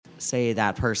say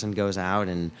that person goes out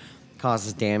and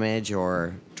causes damage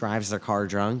or drives their car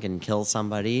drunk and kills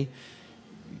somebody,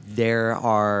 there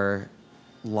are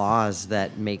laws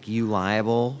that make you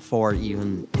liable for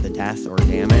even the death or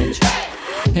damage.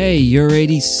 Hey, you're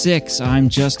 86. I'm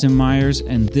Justin Myers,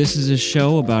 and this is a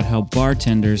show about how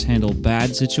bartenders handle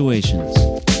bad situations.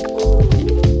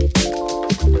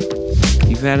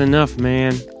 You've had enough,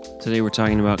 man. Today we're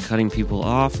talking about cutting people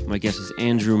off. My guest is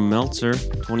Andrew Meltzer,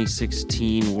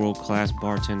 2016 World-Class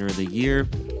Bartender of the Year,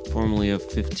 formerly of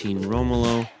 15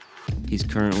 Romolo. He's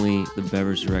currently the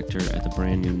beverage director at the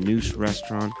brand new Noosh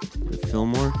restaurant in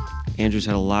Fillmore. Andrew's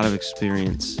had a lot of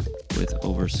experience with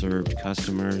overserved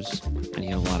customers, and he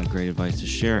had a lot of great advice to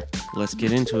share. Let's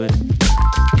get into it.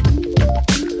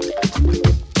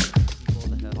 People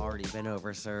that have already been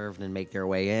overserved and make their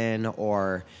way in,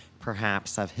 or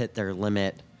perhaps have hit their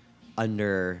limit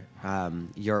under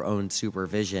your own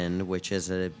supervision, which is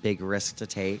a big risk to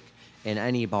take in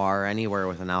any bar, anywhere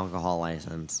with an alcohol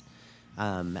license.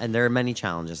 And there are many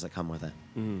challenges that come with it.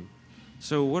 Mm.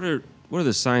 So what are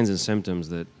the signs and symptoms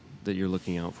that you're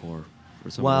looking out for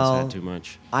someone that's had too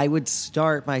much? I would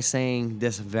start by saying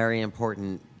this very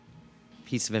important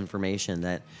piece of information,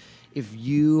 that if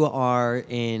you are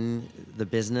in the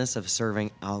business of serving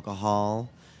alcohol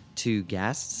to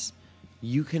guests,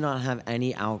 you cannot have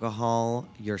any alcohol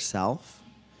yourself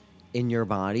in your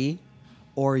body,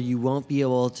 or you won't be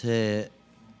able to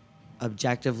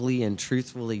objectively and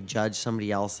truthfully judge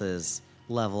somebody else's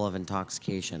level of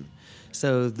intoxication.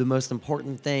 So the most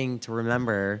important thing to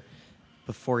remember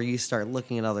before you start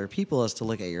looking at other people is to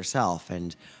look at yourself.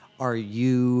 And are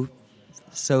you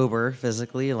sober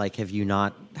physically? Like, have you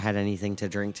not had anything to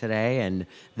drink today? And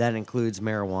that includes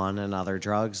marijuana and other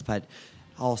drugs, but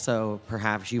also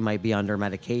perhaps you might be under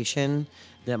medication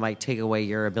that might take away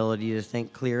your ability to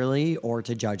think clearly or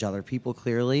to judge other people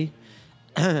clearly.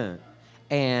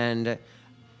 And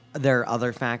there are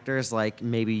other factors, like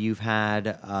maybe you've had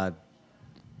a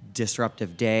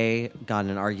disruptive day, got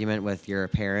in an argument with your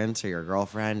parents or your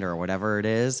girlfriend or whatever it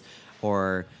is,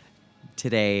 or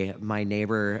today my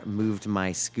neighbor moved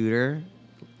my scooter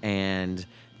and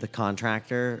the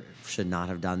contractor should not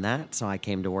have done that, so I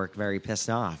came to work very pissed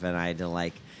off, and I had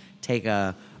to take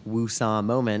a woo-saw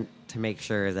moment to make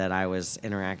sure that I was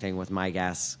interacting with my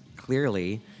guests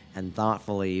clearly and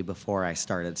thoughtfully before I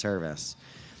started service.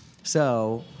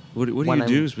 So, what do you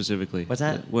do specifically? What's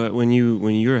that? When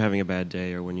you're having a bad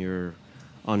day or when you're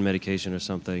on medication or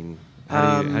something,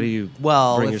 how do you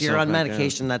bring if you're on back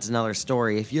medication, that's another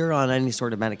story. If you're on any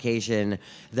sort of medication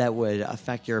that would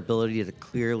affect your ability to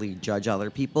clearly judge other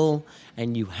people,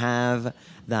 and you have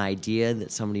the idea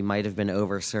that somebody might have been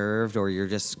overserved or you're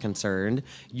just concerned,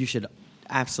 you should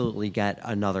absolutely get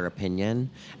another opinion.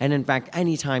 And in fact,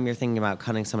 anytime you're thinking about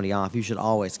cutting somebody off, you should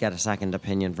always get a second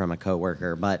opinion from a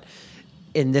coworker. But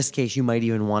in this case, you might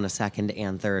even want a second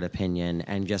and third opinion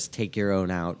and just take your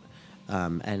own out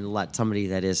and let somebody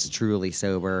that is truly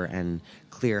sober and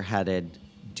clear-headed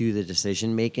do the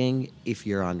decision-making if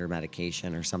you're under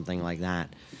medication or something like that.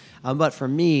 But for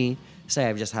me, say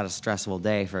I've just had a stressful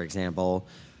day, for example,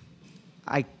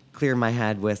 I clear my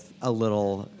head with a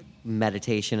little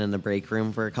meditation in the break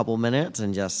room for a couple minutes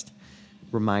and just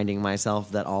reminding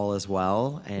myself that all is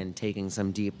well and taking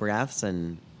some deep breaths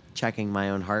and checking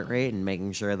my own heart rate and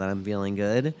making sure that I'm feeling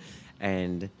good,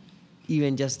 and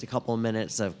even just a couple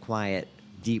minutes of quiet,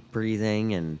 deep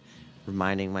breathing and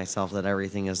reminding myself that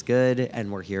everything is good and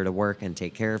we're here to work and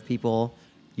take care of people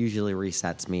usually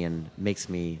resets me and makes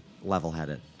me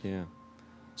level-headed. Yeah.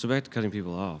 So back to cutting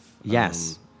people off.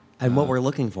 Yes. And what we're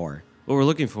looking for. What we're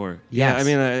looking for. Yes.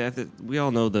 Yeah, I mean, we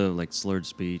all know the slurred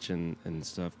speech and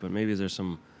stuff, but maybe there's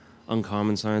some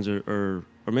uncommon signs or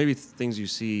maybe things you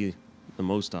see the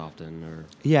most often.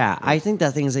 Yeah, I think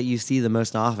the things that you see the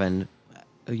most often,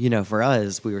 for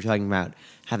us, we were talking about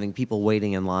having people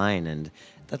waiting in line, and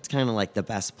that's kind of like the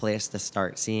best place to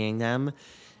start seeing them.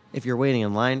 If you're waiting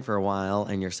in line for a while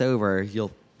and you're sober,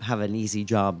 you'll have an easy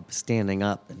job standing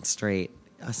up and straight,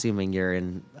 assuming you're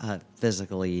in a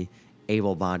physically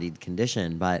able-bodied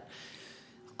condition. But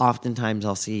oftentimes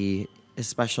I'll see,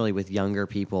 especially with younger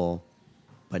people,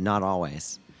 but not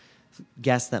always,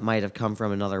 guests that might have come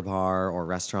from another bar or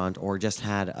restaurant or just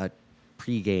had a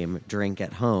pregame drink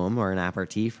at home or an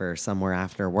aperitif or somewhere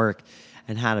after work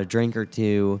and had a drink or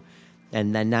two,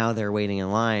 and then now they're waiting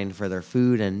in line for their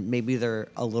food, and maybe they're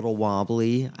a little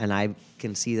wobbly, and I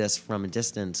can see this from a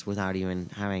distance without even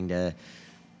having to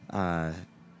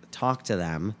talk to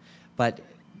them, but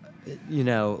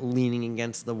leaning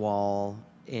against the wall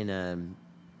in a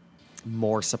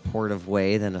more supportive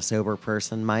way than a sober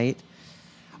person might,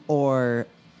 or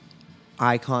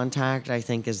eye contact, I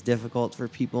think, is difficult for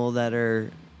people that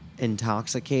are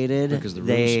intoxicated. Because the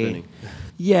room's spinning.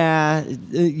 Yeah,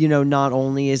 not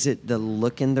only is it the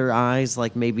look in their eyes,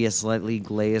 like maybe a slightly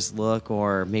glazed look,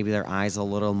 or maybe their eyes a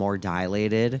little more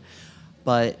dilated,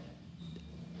 but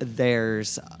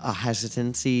there's a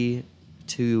hesitancy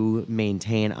to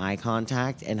maintain eye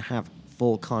contact and have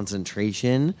full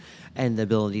concentration and the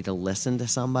ability to listen to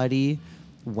somebody.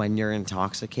 When you're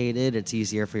intoxicated, it's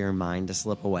easier for your mind to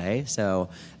slip away. So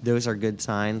those are good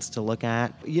signs to look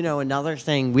at. Another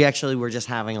thing, we actually were just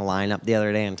having a lineup the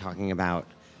other day and talking about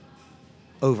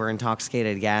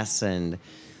over-intoxicated guests and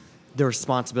the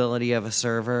responsibility of a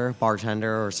server,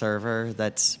 bartender or server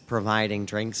that's providing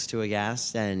drinks to a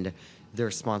guest, and the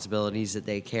responsibilities that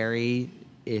they carry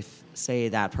if, say,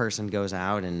 that person goes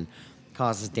out and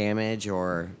causes damage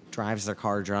or drives their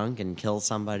car drunk and kills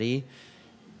somebody.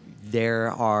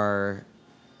 There are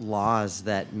laws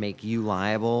that make you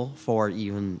liable for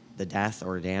even the death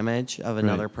or damage of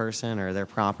another person or their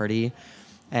property.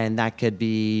 And that could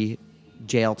be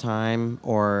jail time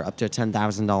or up to a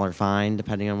 $10,000 fine,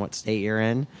 depending on what state you're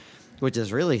in, which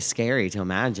is really scary to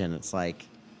imagine. It's like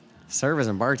servers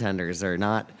and bartenders are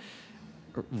not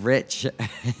rich,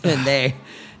 and they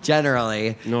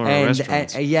generally... Nor are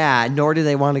restaurants. Nor do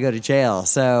they want to go to jail.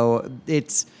 So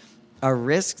it's a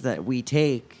risk that we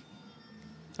take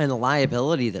and a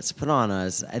liability that's put on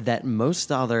us that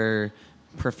most other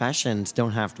professions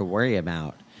don't have to worry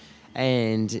about.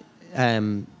 And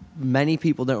many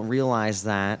people don't realize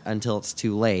that until it's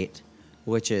too late,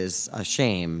 which is a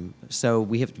shame. So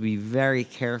we have to be very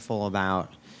careful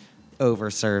about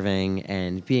over-serving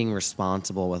and being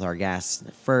responsible with our guests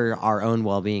for our own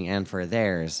well-being and for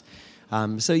theirs.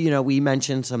 We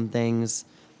mentioned some things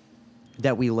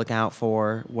that we look out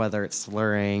for, whether it's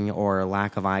slurring or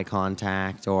lack of eye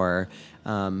contact or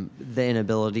the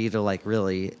inability to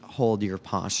really hold your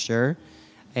posture.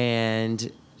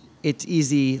 And it's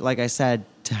easy, like I said,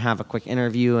 to have a quick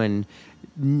interview and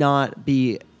not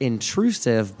be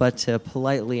intrusive, but to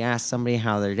politely ask somebody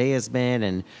how their day has been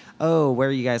and, oh, where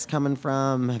are you guys coming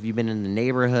from? Have you been in the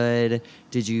neighborhood?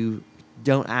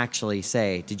 Don't actually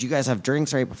say, did you guys have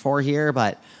drinks right before here?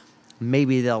 But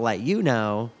maybe they'll let you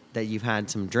know that you've had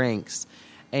some drinks.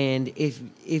 And if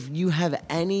you have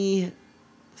any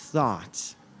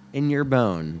thoughts in your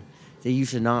bone that you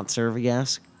should not serve a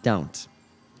guest, don't.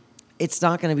 It's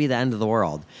not going to be the end of the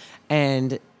world.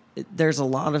 And there's a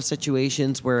lot of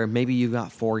situations where maybe you've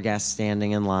got 4 guests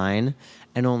standing in line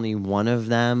and only one of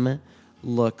them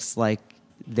looks like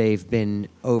they've been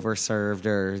overserved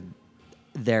or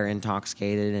they're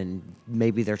intoxicated and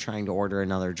maybe they're trying to order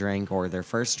another drink or their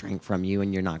first drink from you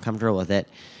and you're not comfortable with it,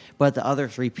 but the other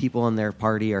 3 people in their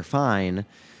party are fine.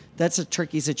 That's a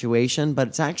tricky situation, but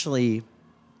it's actually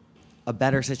a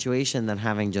better situation than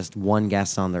having just one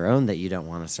guest on their own that you don't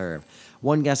want to serve.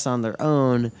 One guest on their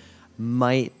own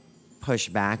might push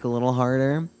back a little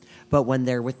harder, but when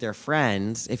they're with their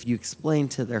friends, if you explain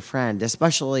to their friend,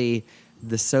 especially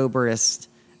the soberest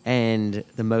and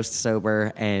the most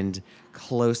sober and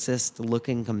closest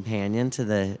looking companion to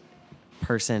the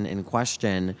person in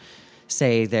question,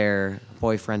 say their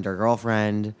boyfriend or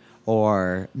girlfriend,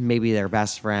 or maybe their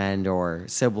best friend or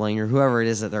sibling or whoever it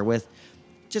is that they're with,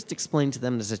 just explain to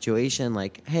them the situation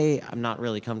like, hey, I'm not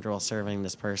really comfortable serving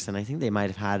this person. I think they might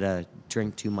have had a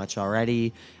drink too much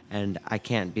already, and I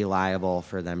can't be liable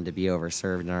for them to be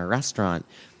overserved in our restaurant.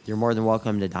 You're more than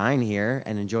welcome to dine here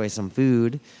and enjoy some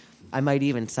food. I might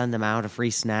even send them out a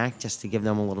free snack just to give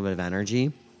them a little bit of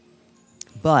energy.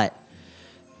 But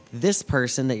this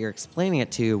person that you're explaining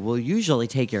it to will usually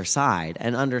take your side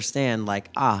and understand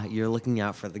you're looking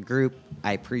out for the group.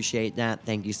 I appreciate that.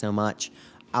 Thank you so much.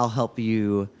 I'll help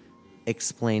you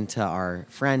explain to our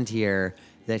friend here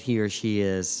that he or she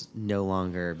is no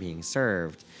longer being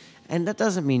served. And that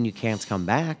doesn't mean you can't come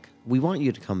back. We want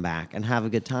you to come back and have a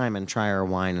good time and try our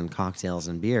wine and cocktails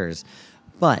and beers,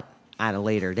 but at a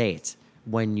later date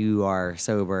when you are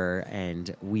sober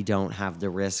and we don't have the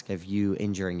risk of you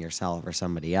injuring yourself or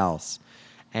somebody else.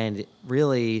 And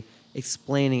really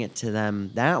explaining it to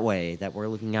them that way, that we're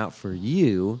looking out for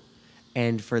you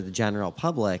and for the general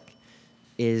public,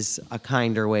 is a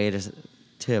kinder way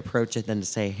to approach it than to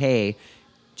say, hey,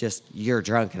 just you're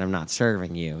drunk and I'm not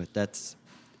serving you. That's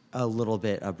a little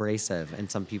bit abrasive, and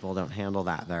some people don't handle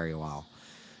that very well.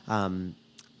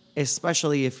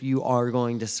 Especially if you are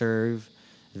going to serve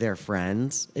their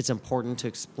friends, it's important to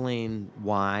explain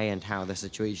why and how the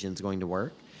situation is going to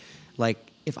work.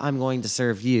 Like, if I'm going to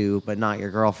serve you but not your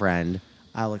girlfriend,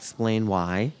 I'll explain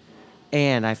why.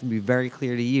 And I have to be very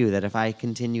clear to you that if I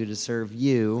continue to serve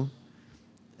you,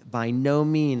 by no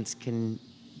means can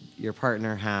your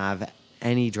partner have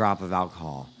any drop of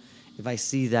alcohol. If I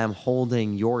see them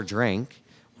holding your drink,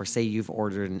 or say you've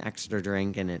ordered an extra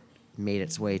drink and it made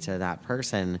its way to that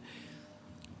person,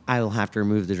 I will have to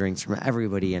remove the drinks from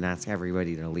everybody and ask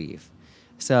everybody to leave.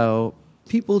 So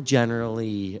people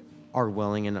generally are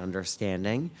willing and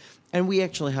understanding. And we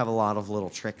actually have a lot of little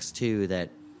tricks, too, that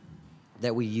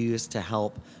we use to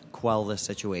help quell the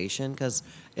situation. Because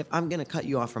if I'm going to cut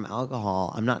you off from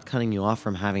alcohol, I'm not cutting you off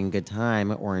from having a good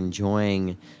time or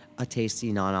enjoying a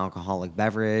tasty non-alcoholic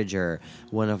beverage or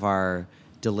one of our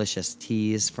delicious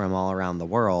teas from all around the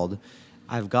world.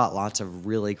 I've got lots of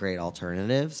really great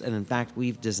alternatives. And in fact,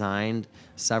 we've designed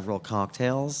several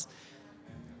cocktails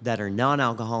that are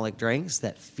non-alcoholic drinks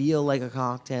that feel like a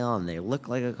cocktail and they look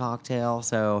like a cocktail.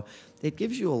 So it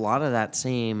gives you a lot of that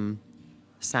same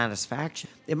satisfaction.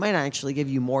 It might actually give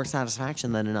you more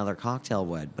satisfaction than another cocktail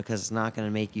would because it's not going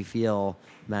to make you feel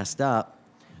messed up.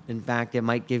 In fact, it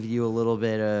might give you a little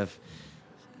bit of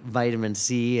vitamin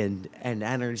C and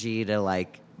energy to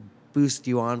like boost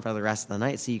you on for the rest of the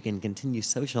night so you can continue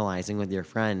socializing with your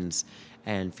friends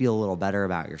and feel a little better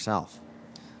about yourself.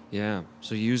 Yeah.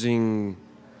 So using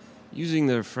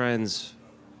their friends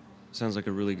sounds like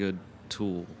a really good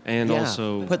tool. And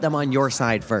also put them on your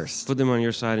side first. Put them on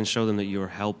your side and show them that you're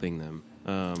helping them.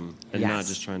 And not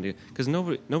just trying to, because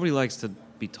nobody likes to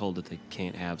be told that they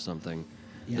can't have something,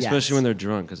 especially when they're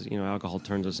drunk, because alcohol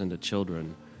turns us into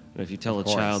children. And if you tell a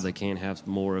child they can't have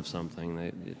more of something,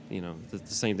 the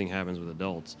same thing happens with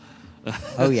adults.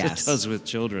 Oh yes, it does with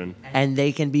children, and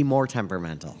they can be more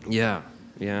temperamental. Yeah.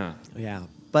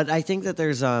 But I think that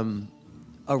there's a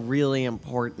really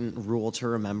important rule to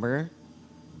remember,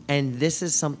 and this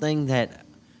is something that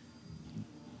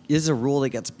is a rule that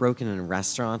gets broken in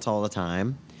restaurants all the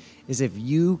time, is if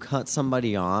you cut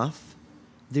somebody off,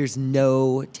 there's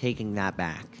no taking that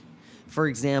back. For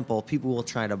example, people will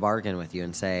try to bargain with you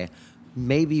and say,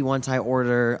 maybe once I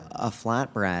order a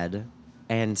flatbread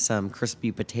and some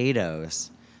crispy potatoes,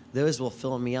 those will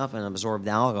fill me up and absorb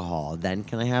the alcohol. Then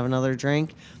can I have another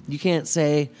drink? You can't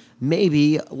say,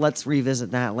 maybe, let's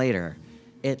revisit that later.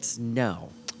 It's no.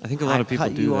 I think a lot of people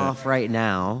do that. I cut you off right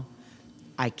now.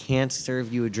 I can't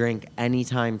serve you a drink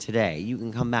anytime today. You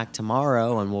can come back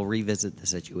tomorrow and we'll revisit the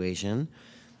situation.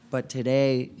 But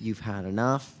today, you've had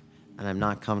enough, and I'm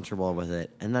not comfortable with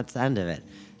it. And that's the end of it.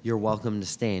 You're welcome to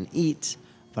stay and eat,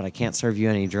 but I can't serve you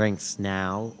any drinks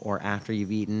now or after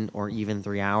you've eaten or even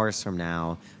 3 hours from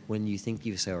now when you think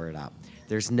you've sobered up.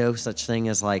 There's no such thing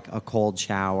as like a cold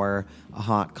shower, a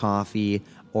hot coffee,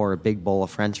 or a big bowl of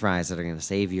French fries that are going to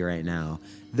save you right now.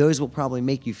 Those will probably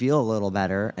make you feel a little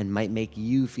better and might make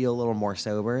you feel a little more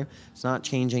sober. It's not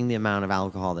changing the amount of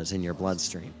alcohol that's in your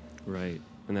bloodstream. Right.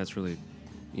 And that's really,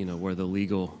 where the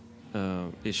legal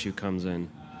issue comes in.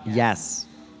 Yes.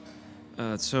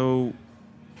 So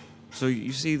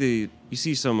you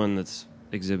see someone that's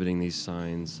exhibiting these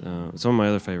signs. Some of my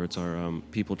other favorites are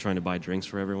people trying to buy drinks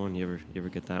for everyone. You ever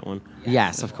get that one?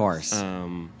 Yes, of course.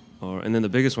 And then the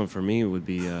biggest one for me would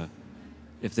be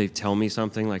if they tell me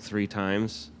something like 3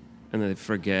 times and they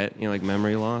forget, like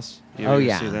memory loss. You ever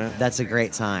see that? That's a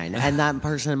great sign. And that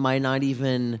person might not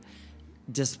even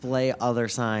display other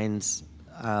signs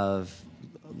of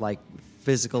like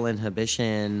physical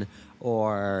inhibition,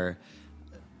 or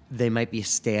they might be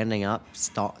standing up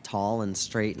tall and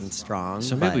straight and strong.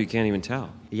 Some people you can't even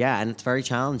tell. Yeah, and it's very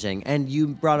challenging. And you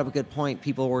brought up a good point,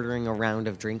 people ordering a round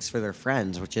of drinks for their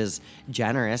friends, which is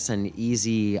generous and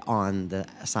easy on the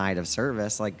side of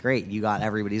service. Like, great, you got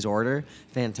everybody's order.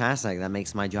 Fantastic. That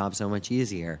makes my job so much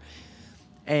easier.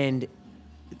 And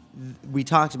we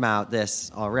talked about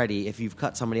this already. If you've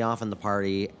cut somebody off in the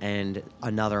party and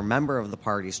another member of the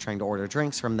party is trying to order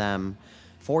drinks for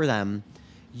them,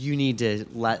 you need to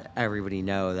let everybody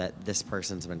know that this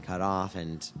person's been cut off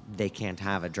and they can't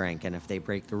have a drink. And if they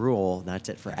break the rule, that's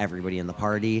it for everybody in the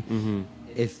party. Mm-hmm.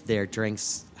 If their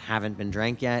drinks haven't been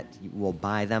drank yet, we'll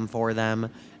buy them for them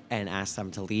and ask them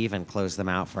to leave and close them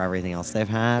out for everything else they've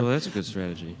had. Well, that's a good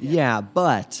strategy. Yeah,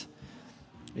 but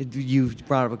you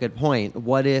brought up a good point.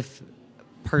 What if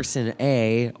person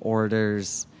A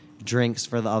orders drinks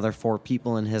for the other 4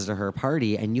 people in his or her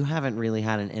party and you haven't really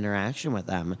had an interaction with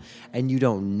them and you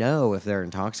don't know if they're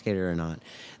intoxicated or not?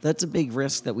 That's a big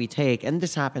risk that we take, and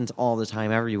this happens all the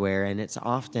time everywhere, and it's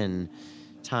often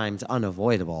times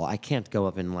unavoidable. I can't go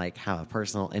up and have a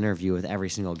personal interview with every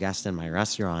single guest in my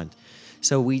restaurant.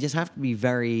 So we just have to be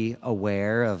very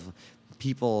aware of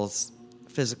people's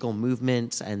physical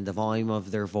movements and the volume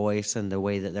of their voice and the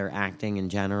way that they're acting in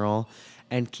general,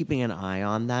 and keeping an eye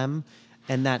on them.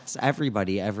 And that's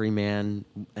everybody, every man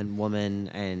and woman,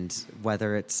 and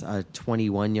whether it's a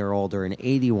 21-year-old or an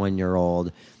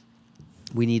 81-year-old,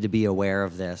 we need to be aware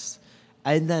of this.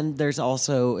 And then there's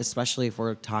also, especially if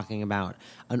we're talking about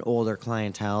an older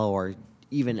clientele or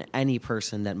even any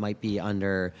person that might be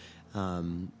under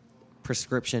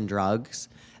prescription drugs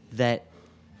that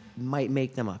might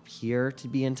make them appear to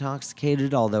be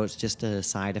intoxicated, although it's just a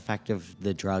side effect of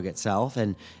the drug itself.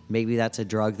 And maybe that's a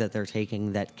drug that they're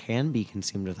taking that can be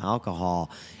consumed with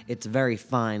alcohol. It's a very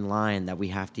fine line that we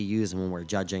have to use when we're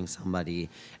judging somebody.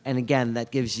 And again, that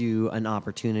gives you an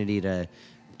opportunity to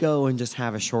go and just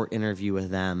have a short interview with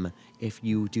them if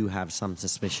you do have some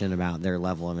suspicion about their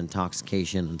level of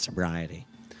intoxication and sobriety.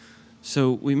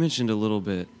 So we mentioned a little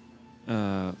bit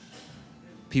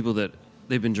people that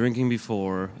they've been drinking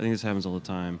before. I think this happens all the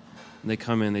time. And they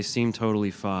come in, they seem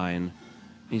totally fine.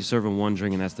 And you serve them one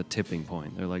drink, and that's the tipping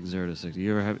point. They're like 0 to 60.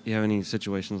 You have any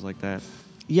situations like that?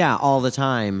 Yeah, all the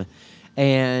time.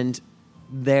 And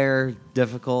they're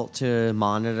difficult to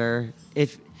monitor.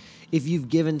 If you've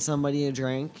given somebody a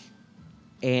drink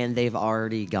and they've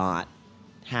already got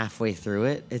halfway through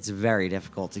it, it's very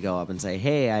difficult to go up and say,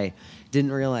 hey, I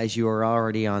didn't realize you were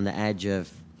already on the edge of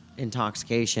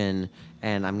intoxication,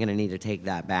 and I'm going to need to take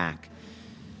that back.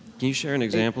 Can you share an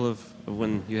example of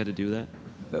when you had to do that?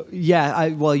 Yeah,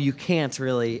 well, you can't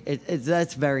really.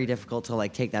 That's very difficult to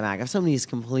take that back. If somebody's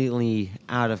completely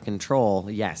out of control,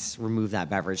 yes, remove that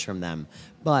beverage from them.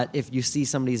 But if you see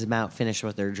somebody's about finished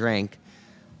with their drink,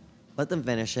 let them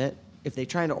finish it. If they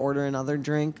try to order another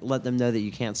drink, let them know that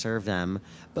you can't serve them.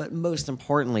 But most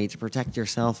importantly, to protect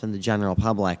yourself and the general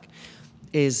public,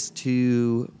 is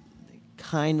to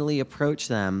kindly approach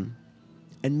them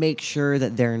and make sure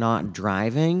that they're not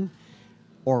driving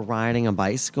or riding a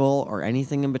bicycle or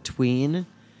anything in between.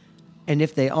 And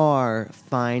if they are,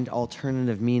 find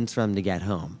alternative means for them to get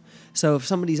home. So if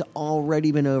somebody's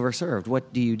already been overserved,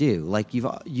 what do?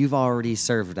 You've already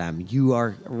served them. You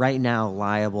are right now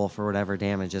liable for whatever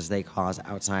damages they cause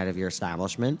outside of your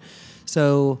establishment.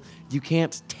 So you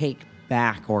can't take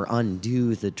back or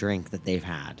undo the drink that they've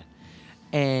had.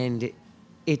 And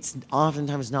it's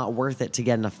oftentimes not worth it to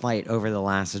get in a fight over the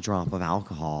last drop of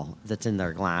alcohol that's in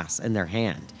their glass, in their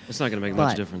hand. It's not going to make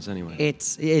much difference anyway.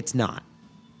 It's not.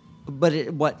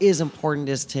 But what is important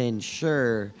is to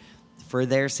ensure for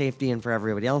their safety and for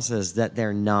everybody else's that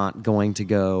they're not going to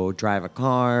go drive a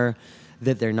car,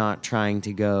 that they're not trying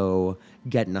to go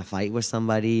get in a fight with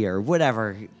somebody or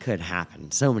whatever could happen.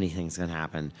 So many things can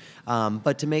happen.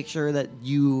 But to make sure that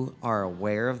you are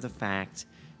aware of the fact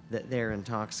that they're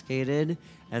intoxicated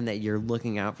and that you're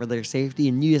looking out for their safety,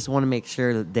 and you just want to make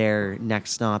sure that their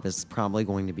next stop is probably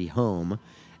going to be home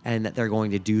and that they're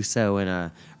going to do so in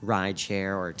a ride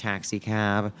share or a taxi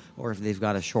cab, or if they've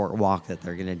got a short walk that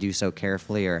they're going to do so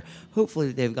carefully, or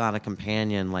hopefully they've got a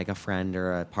companion like a friend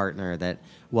or a partner that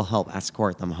will help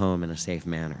escort them home in a safe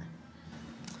manner.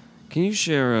 Can you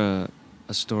share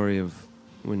a story of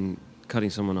when cutting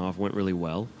someone off went really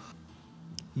well?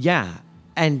 Yeah.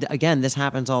 And again, this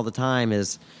happens all the time.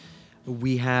 Is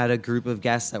we had a group of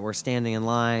guests that were standing in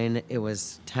line. It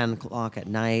was 10 o'clock at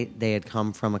night. They had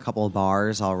come from a couple of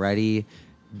bars already.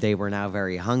 They were now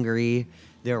very hungry.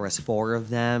 There was 4 of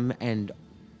them, and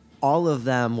all of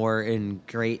them were in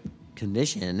great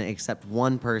condition, except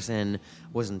one person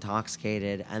was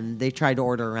intoxicated, and they tried to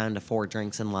order around to 4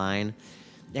 drinks in line.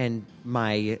 And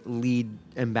my lead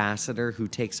ambassador, who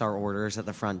takes our orders at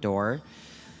the front door,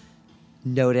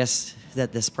 noticed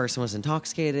that this person was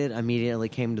intoxicated, immediately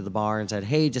came to the bar and said,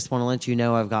 hey, just want to let you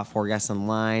know I've got 4 guests in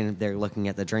line. They're looking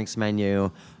at the drinks menu.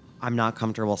 I'm not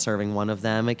comfortable serving one of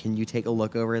them. Can you take a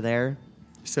look over there?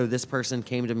 So this person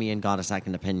came to me and got a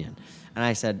second opinion. And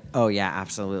I said, oh, yeah,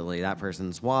 absolutely. That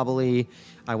person's wobbly.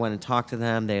 I went and talked to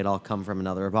them. They had all come from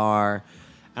another bar.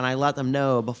 And I let them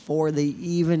know before they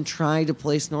even tried to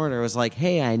place an order. I was like,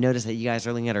 hey, I noticed that you guys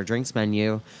are looking at our drinks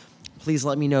menu. Please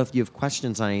let me know if you have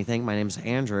questions on anything. My name's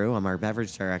Andrew. I'm our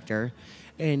beverage director.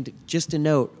 And just a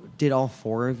note, did all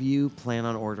 4 of you plan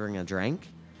on ordering a drink?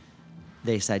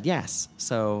 They said yes.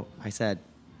 So I said,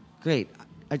 great.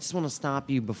 I just want to stop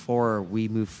you before we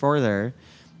move further,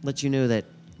 let you know that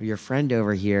your friend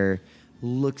over here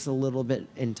looks a little bit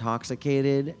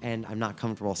intoxicated, and I'm not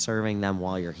comfortable serving them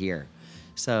while you're here.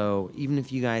 So even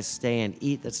if you guys stay and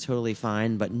eat, that's totally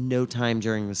fine, but no time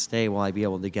during the stay will I be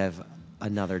able to give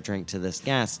another drink to this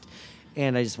guest.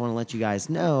 And I just want to let you guys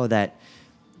know that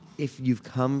if you've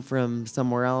come from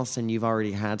somewhere else and you've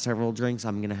already had several drinks,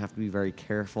 I'm going to have to be very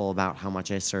careful about how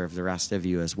much I serve the rest of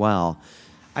you as well.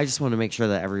 I just want to make sure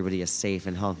that everybody is safe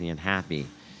and healthy and happy.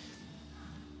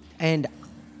 And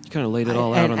you kind of laid it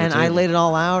all out on the table. And I laid it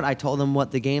all out. I told them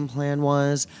what the game plan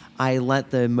was. I let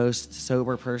the most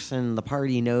sober person in the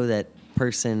party know that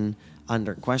person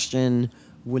under question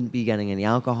wouldn't be getting any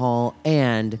alcohol,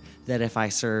 and that if I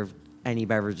served any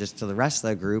beverages to the rest of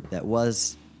the group that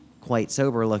was quite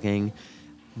sober looking,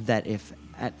 that if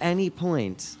at any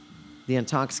point the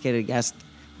intoxicated guest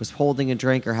was holding a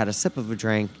drink or had a sip of a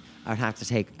drink, I would have to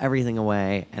take everything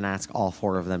away and ask all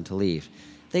 4 of them to leave.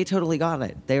 They totally got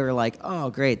it. They were like,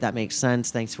 oh, great, that makes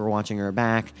sense. Thanks for watching her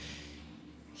back.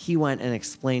 He went and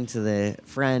explained to the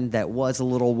friend that was a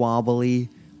little wobbly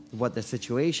what the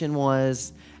situation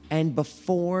was. And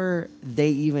before they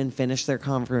even finished their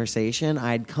conversation,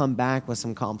 I'd come back with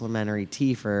some complimentary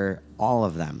tea for all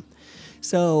of them.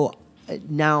 So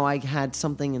now I had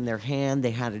something in their hand.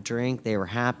 They had a drink. They were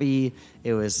happy.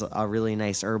 It was a really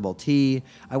nice herbal tea.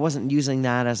 I wasn't using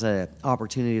that as an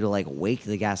opportunity to like wake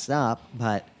the guest up,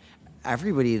 but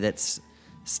everybody that's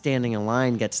standing in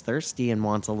line gets thirsty and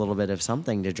wants a little bit of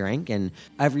something to drink, and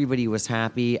everybody was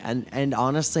happy. And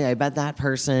honestly, I bet that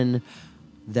person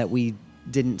that we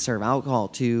didn't serve alcohol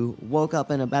to woke up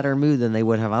in a better mood than they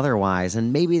would have otherwise.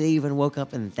 And maybe they even woke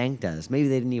up and thanked us. Maybe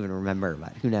they didn't even remember,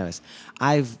 but who knows?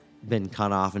 I've been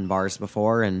cut off in bars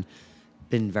before and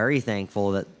been very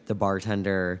thankful that the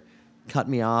bartender cut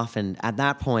me off. And at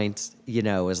that point, you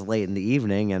know, it was late in the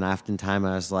evening, and oftentimes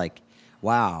I was like,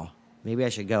 wow, maybe I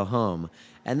should go home.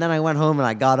 And then I went home and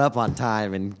I got up on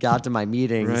time and got to my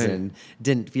meetings and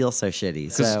didn't feel so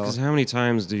shitty. Because how many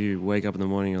times do you wake up in the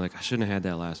morning and you're like, I shouldn't have had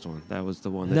that last one. That was the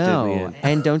one that did me in.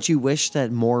 And don't you wish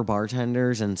that more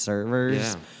bartenders and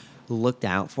servers looked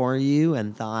out for you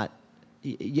and thought,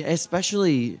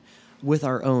 especially with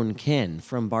our own kin,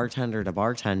 from bartender to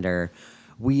bartender,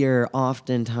 we are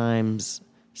oftentimes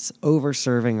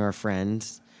over-serving our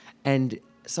friends, and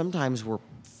sometimes we're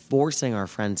forcing our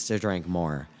friends to drink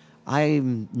more.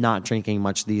 I'm not drinking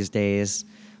much these days,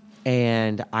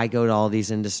 and I go to all these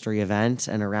industry events,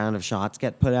 and a round of shots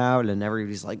get put out, and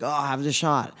everybody's like, oh, have the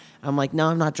shot. I'm like, no,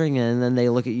 I'm not drinking. And then they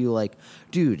look at you like,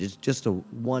 dude, it's just a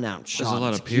 1-ounce shot. There's a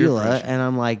lot of peer tequila. pressure. And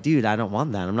I'm like, dude, I don't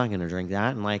want that. I'm not going to drink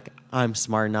that. And like, I'm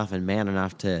smart enough and man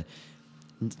enough to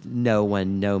know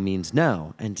when no means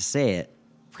no and to say it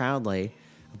proudly.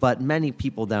 But many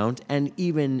people don't. And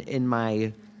even in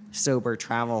my sober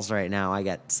travels right now, I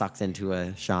get sucked into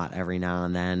a shot every now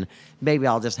and then. Maybe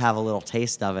I'll just have a little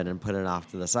taste of it and put it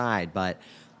off to the side, but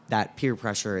that peer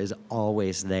pressure is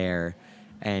always there,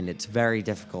 and it's very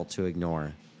difficult to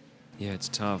ignore. Yeah, it's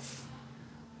tough.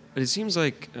 But it seems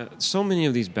like so many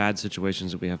of these bad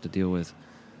situations that we have to deal with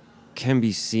can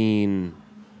be seen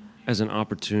as an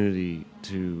opportunity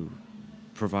to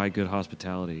provide good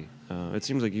hospitality. It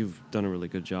seems like you've done a really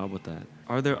good job with that.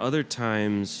 Are there other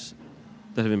times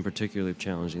that have been particularly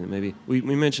challenging? That maybe we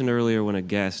mentioned earlier when a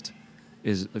guest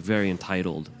is very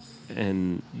entitled,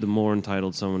 and the more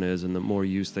entitled someone is and the more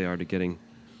used they are to getting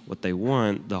what they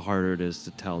want, the harder it is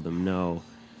to tell them no.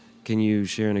 Can you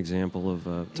share an example of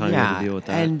a time you had to deal with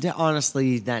that? And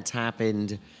honestly, that's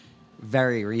happened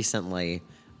very recently.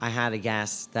 I had a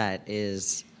guest that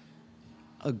is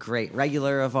a great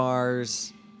regular of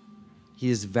ours. He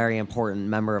is a very important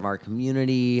member of our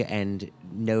community and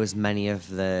knows many of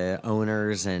the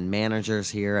owners and managers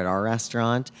here at our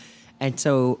restaurant. And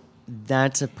so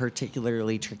that's a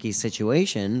particularly tricky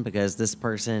situation because this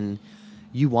person,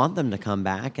 you want them to come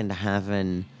back and to have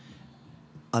an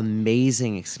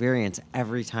amazing experience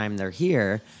every time they're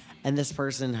here. And this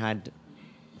person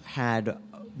had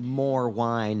more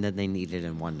wine than they needed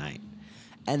in one night.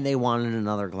 And they wanted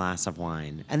another glass of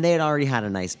wine. And they had already had a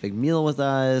nice big meal with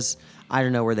us. I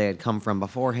don't know where they had come from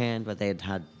beforehand, but they had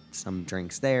had some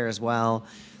drinks there as well.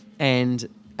 And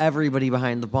everybody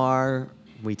behind the bar,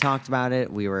 we talked about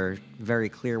it. We were very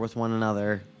clear with one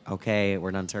another. Okay,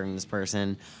 we're done serving this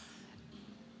person.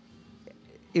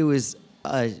 It was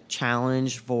a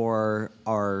challenge for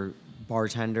our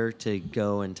bartender to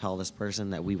go and tell this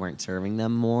person that we weren't serving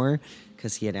them more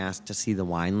because he had asked to see the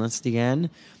wine list again.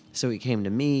 So he came to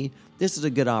me. This is a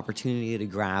good opportunity to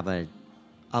grab an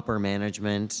upper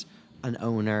management, an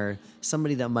owner,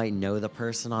 somebody that might know the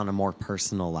person on a more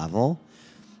personal level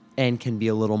and can be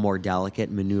a little more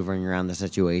delicate maneuvering around the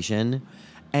situation.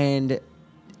 And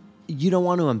you don't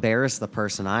want to embarrass the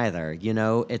person either. You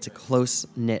know, it's a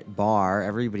close-knit bar.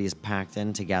 Everybody's packed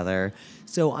in together.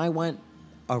 So I went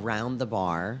around the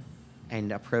bar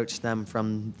and approached them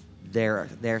from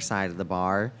their side of the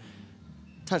bar,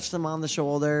 touched them on the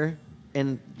shoulder,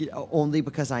 and only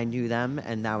because I knew them,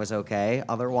 and that was okay.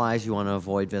 Otherwise, you want to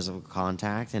avoid physical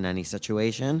contact in any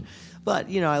situation. But,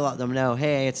 I let them know,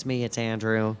 hey, it's me, it's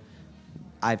Andrew.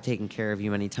 I've taken care of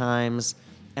you many times,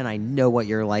 and I know what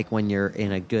you're like when you're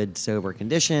in a good, sober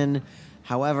condition.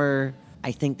 However,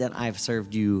 I think that I've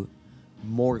served you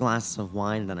more glasses of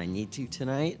wine than I need to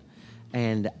tonight,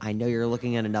 and I know you're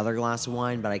looking at another glass of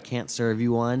wine, but I can't serve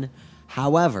you one.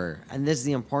 However, and this is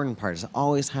the important part, is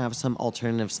always have some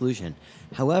alternative solution.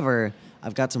 However,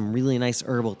 I've got some really nice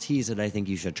herbal teas that I think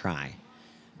you should try.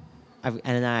 I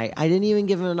didn't even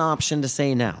give him an option to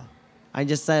say no. I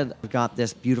just said, I've got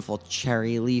this beautiful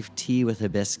cherry leaf tea with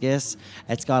hibiscus.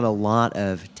 It's got a lot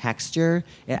of texture.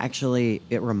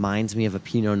 It reminds me of a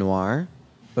Pinot Noir,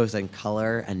 both in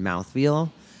color and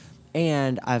mouthfeel.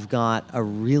 And I've got a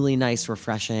really nice,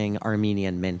 refreshing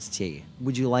Armenian mint tea.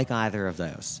 Would you like either of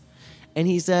those? And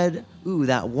he said, ooh,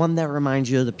 that one that reminds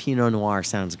you of the Pinot Noir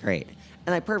sounds great.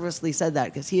 And I purposely said that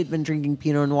because he had been drinking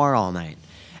Pinot Noir all night.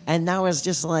 And that was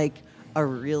just like a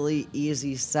really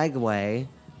easy segue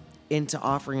into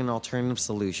offering an alternative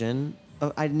solution.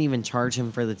 I didn't even charge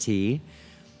him for the tea.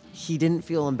 He didn't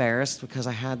feel embarrassed because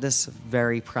I had this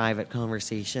very private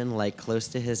conversation, like close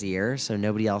to his ear, so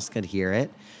nobody else could hear it.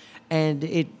 And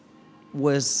it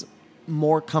was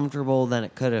more comfortable than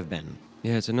it could have been.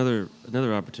 Yeah, it's another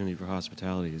opportunity for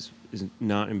hospitality is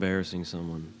not embarrassing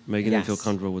someone, making them feel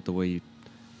comfortable with the way you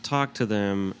talk to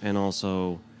them, and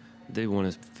also they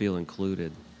want to feel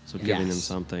included. So giving them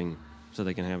something so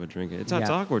they can have a drink. It's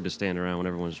awkward to stand around when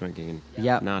everyone's drinking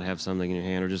and not have something in your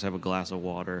hand or just have a glass of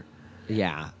water.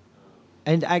 Yeah.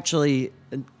 And actually,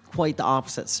 quite the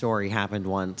opposite story happened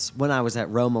once when I was at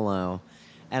Romolo,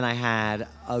 and I had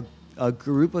a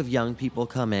group of young people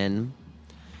come in,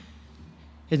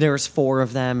 and there was 4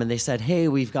 of them, and they said, hey,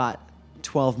 we've got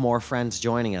 12 more friends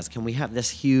joining us. Can we have this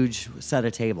huge set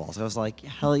of tables? I was like,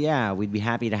 hell yeah, we'd be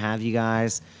happy to have you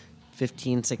guys.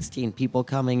 15, 16 people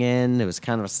coming in. It was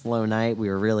kind of a slow night. We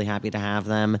were really happy to have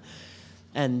them.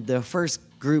 And the first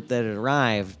group that had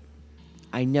arrived,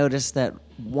 I noticed that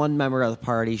one member of the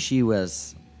party, she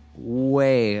was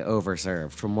way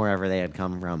overserved from wherever they had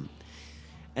come from.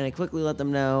 And I quickly let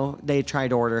them know. They tried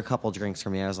to order a couple drinks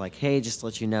for me. I was like, hey, just to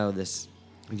let you know, this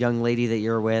young lady that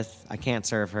you're with, I can't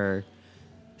serve her.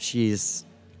 She's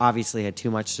obviously had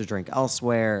too much to drink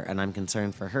elsewhere, and I'm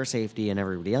concerned for her safety and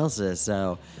everybody else's.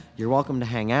 So you're welcome to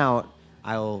hang out.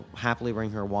 I will happily bring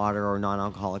her water or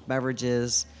non-alcoholic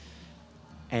beverages.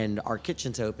 And our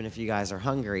kitchen's open if you guys are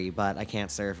hungry, but I can't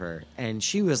serve her. And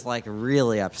she was like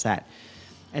really upset.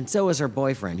 And so was her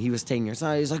boyfriend. He was taking her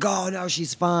side. He's like, oh, no,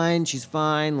 she's fine. She's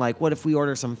fine. Like, what if we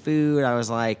order some food? I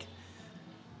was like,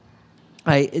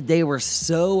 they were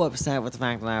so upset with the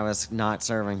fact that I was not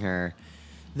serving her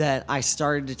that I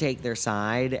started to take their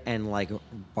side and like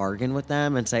bargain with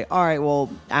them and say, all right, well,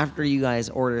 after you guys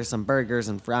order some burgers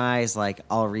and fries, like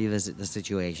I'll revisit the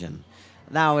situation.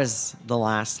 That was the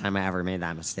last time I ever made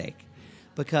that mistake,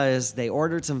 because they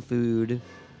ordered some food.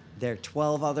 Their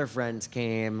 12 other friends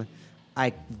came.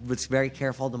 I was very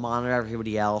careful to monitor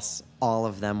everybody else. All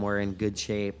of them were in good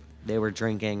shape. They were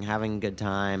drinking, having a good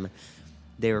time.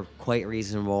 They were quite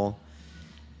reasonable.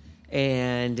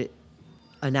 And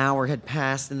an hour had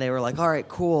passed, and they were like, all right,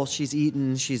 cool, she's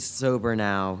eaten, she's sober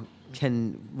now.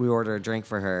 Can we order a drink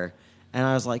for her? And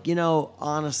I was like,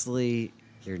 honestly,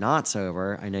 you're not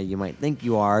sober. I know you might think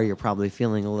you are. You're probably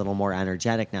feeling a little more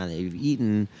energetic now that you've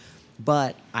eaten,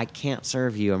 but I can't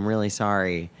serve you. I'm really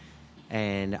sorry.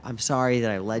 And I'm sorry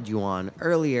that I led you on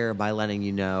earlier by letting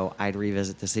you know I'd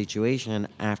revisit the situation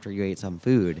after you ate some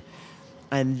food.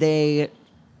 And they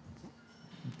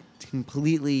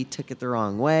completely took it the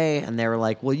wrong way, and they were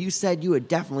like, well, you said you would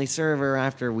definitely serve her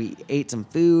after we ate some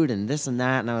food and this and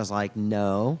that. And I was like,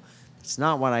 no, it's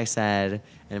not what I said.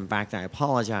 And in fact, I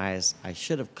apologize. I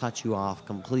should have cut you off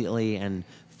completely and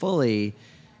fully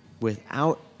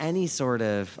without any sort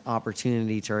of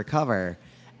opportunity to recover.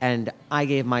 And I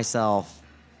gave myself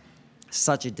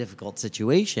such a difficult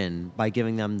situation by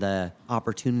giving them the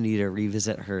opportunity to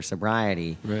revisit her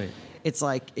sobriety. Right. It's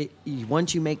like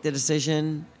once you make the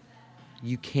decision,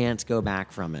 you can't go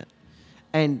back from it.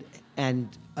 And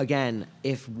again,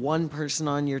 if one person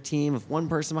on your team, if one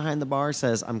person behind the bar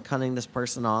says, I'm cutting this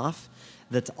person off,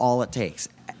 that's all it takes.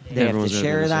 They have to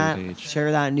share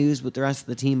that news with the rest of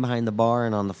the team behind the bar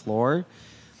and on the floor,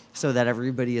 so that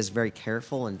everybody is very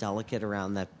careful and delicate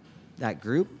around that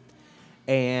group.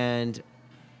 And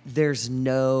there's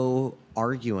no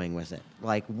arguing with it.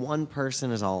 Like, one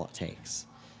person is all it takes.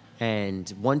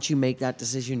 And once you make that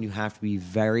decision, you have to be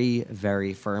very,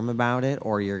 very firm about it,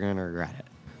 or you're going to regret it.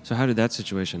 So how did that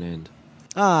situation end?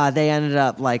 They ended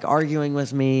up like arguing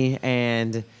with me,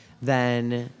 and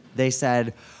then they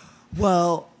said,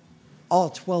 well, all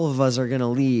 12 of us are going to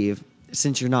leave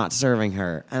since you're not serving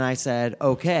her. And I said,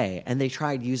 okay. And they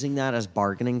tried using that as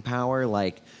bargaining power.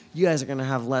 Like, you guys are going to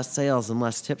have less sales and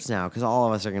less tips now because all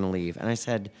of us are going to leave. And I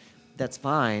said, that's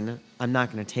fine. I'm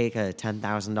not going to take a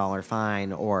 $10,000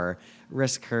 fine or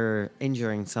risk her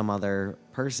injuring some other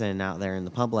person out there in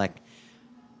the public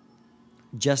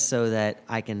just so that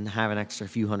I can have an extra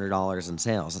few $100s in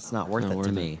sales. It's not worth it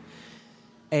to me.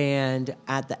 And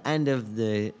at the end of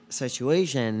the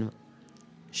situation,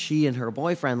 she and her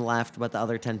boyfriend left, but the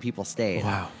other 10 people stayed.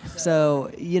 Wow. So,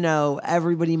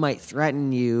 everybody might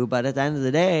threaten you, but at the end of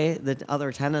the day, the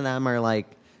other 10 of them are like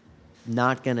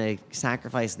not going to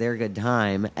sacrifice their good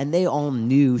time. And they all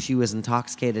knew she was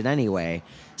intoxicated anyway.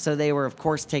 So they were, of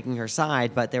course, taking her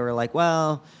side, but they were like,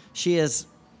 well, she is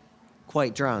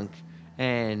quite drunk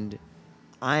and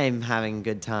I'm having a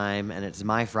good time and it's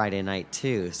my Friday night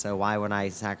too. So why would I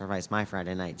sacrifice my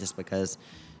Friday night just because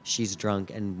she's drunk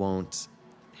and won't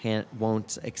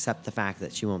accept the fact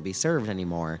that she won't be served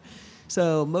anymore?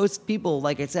 So most people,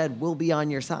 like I said, will be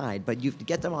on your side, but you have to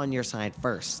get them on your side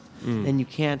first. And you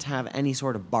can't have any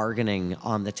sort of bargaining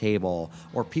on the table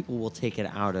or people will take it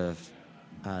out of,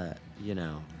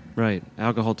 Right.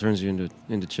 Alcohol turns you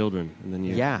into children. And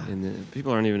then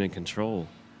people aren't even in control.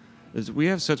 We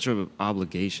have such an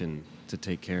obligation to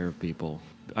take care of people.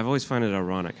 I've always found it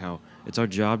ironic how it's our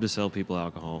job to sell people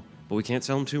alcohol, but we can't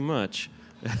sell them too much.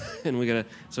 And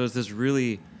so it's this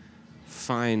really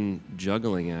fine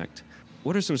juggling act.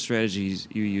 What are some strategies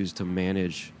you use to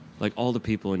manage like all the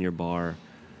people in your bar?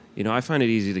 I find it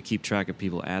easy to keep track of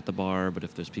people at the bar, but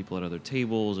if there's people at other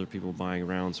tables or people buying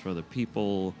rounds for other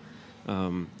people,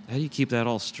 how do you keep that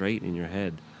all straight in your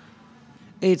head?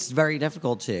 It's very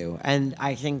difficult to, and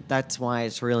I think that's why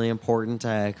it's really important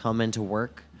to come into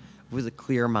work with a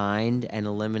clear mind and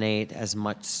eliminate as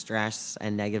much stress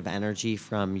and negative energy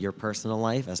from your personal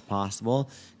life as possible,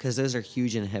 because those are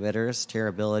huge inhibitors to your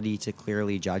ability to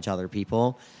clearly judge other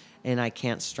people, and I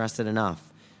can't stress it enough.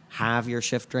 Have your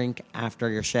shift drink after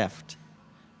your shift.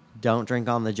 Don't drink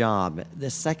on the job. The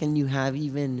second you have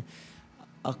even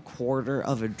a quarter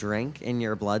of a drink in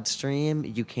your bloodstream,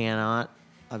 you cannot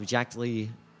objectively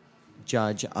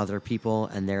judge other people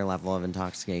and their level of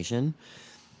intoxication.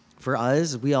 For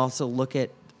us, we also look at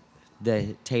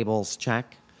the tables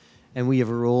check, and we have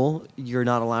a rule. You're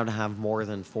not allowed to have more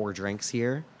than 4 drinks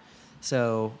here.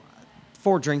 So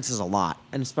 4 drinks is a lot,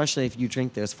 and especially if you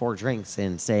drink those 4 drinks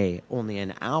in, say, only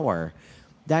an hour,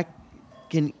 that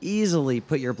can easily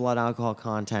put your blood alcohol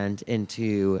content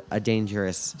into a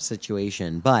dangerous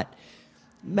situation. But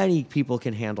many people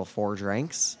can handle 4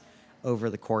 drinks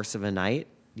over the course of a night,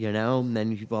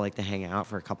 Many people like to hang out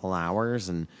for a couple hours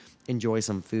and enjoy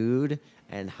some food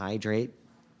and hydrate.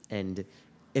 And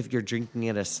if you're drinking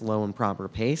at a slow and proper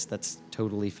pace, that's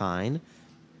totally fine.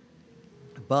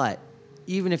 But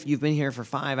even if you've been here for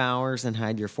 5 hours and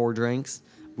had your 4 drinks,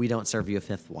 we don't serve you a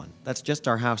 5th one. That's just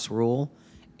our house rule.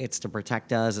 It's to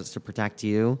protect us. It's to protect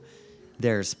you.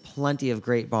 There's plenty of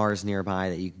great bars nearby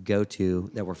that you could go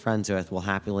to that we're friends with. We'll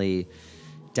happily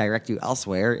direct you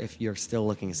elsewhere if you're still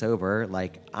looking sober.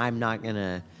 Like, I'm not going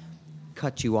to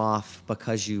cut you off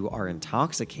because you are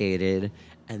intoxicated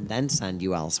and then send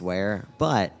you elsewhere.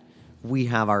 But we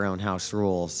have our own house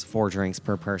rules. 4 drinks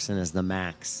per person is the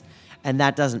max. And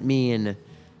that doesn't mean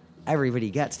everybody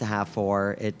gets to have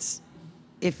 4. It's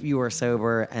if you are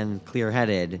sober and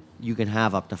clear-headed, you can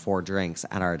have up to 4 drinks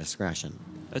at our discretion.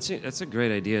 That's a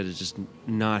great idea to just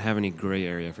not have any gray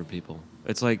area for people.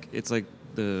 It's like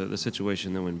the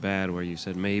situation that went bad where you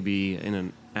said maybe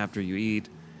after you eat,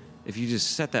 if you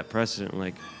just set that precedent,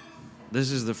 like this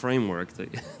is the framework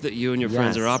that you and your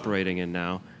friends are operating in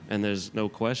now, and there's no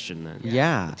question then.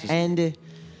 Yeah, and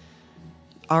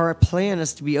our plan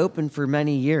is to be open for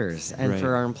many years and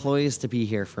for our employees to be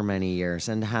here for many years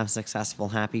and to have successful,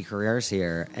 happy careers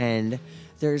here. And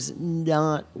there's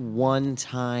not one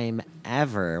time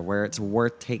ever where it's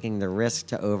worth taking the risk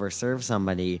to overserve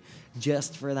somebody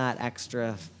just for that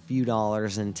extra few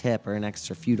dollars in tip or an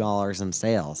extra few dollars in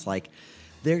sales. Like,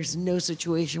 there's no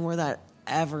situation where that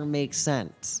ever makes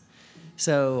sense.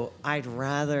 So I'd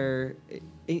rather,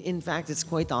 in fact, it's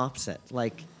quite the opposite.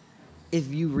 Like,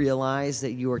 if you realize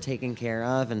that you are taken care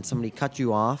of and somebody cut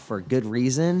you off for a good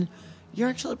reason, you're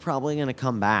actually probably going to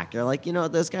come back. You're like,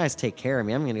 those guys take care of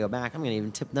me. I'm going to go back. I'm going to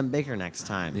even tip them bigger next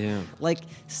time. Yeah. Like,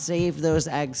 save those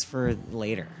eggs for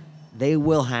later. They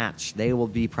will hatch. They will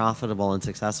be profitable and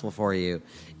successful for you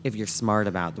if you're smart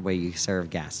about the way you serve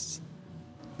guests.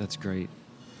 That's great.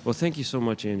 Well, thank you so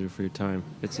much, Andrew, for your time.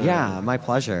 It's my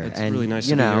pleasure. It's really nice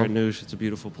to be here at Noosh. It's a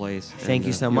beautiful place. Thank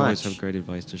you so much. You always have great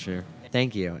advice to share.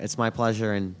 Thank you. It's my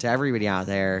pleasure. And to everybody out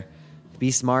there,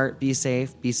 be smart, be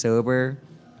safe, be sober,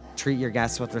 treat your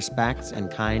guests with respect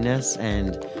and kindness,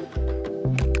 and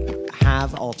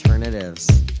have alternatives.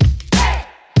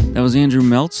 That was Andrew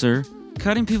Meltzer.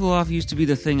 Cutting people off used to be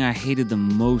the thing I hated the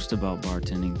most about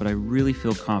bartending, but I really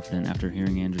feel confident after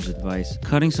hearing Andrew's advice.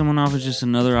 Cutting someone off is just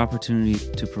another opportunity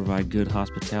to provide good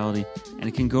hospitality, and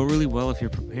it can go really well if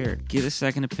you're prepared. Get a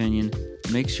second opinion,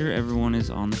 make sure everyone is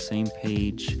on the same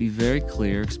page, be very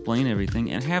clear, explain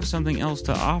everything, and have something else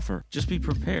to offer. Just be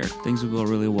prepared. Things will go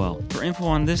really well. For info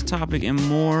on this topic and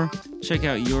more, check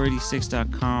out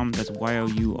your86.com. That's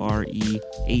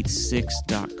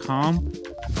YOURE86.com.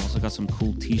 We've also got some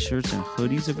cool t-shirts and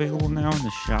hoodies available now in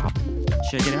the shop.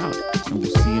 Check it out, and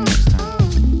we'll see you next time.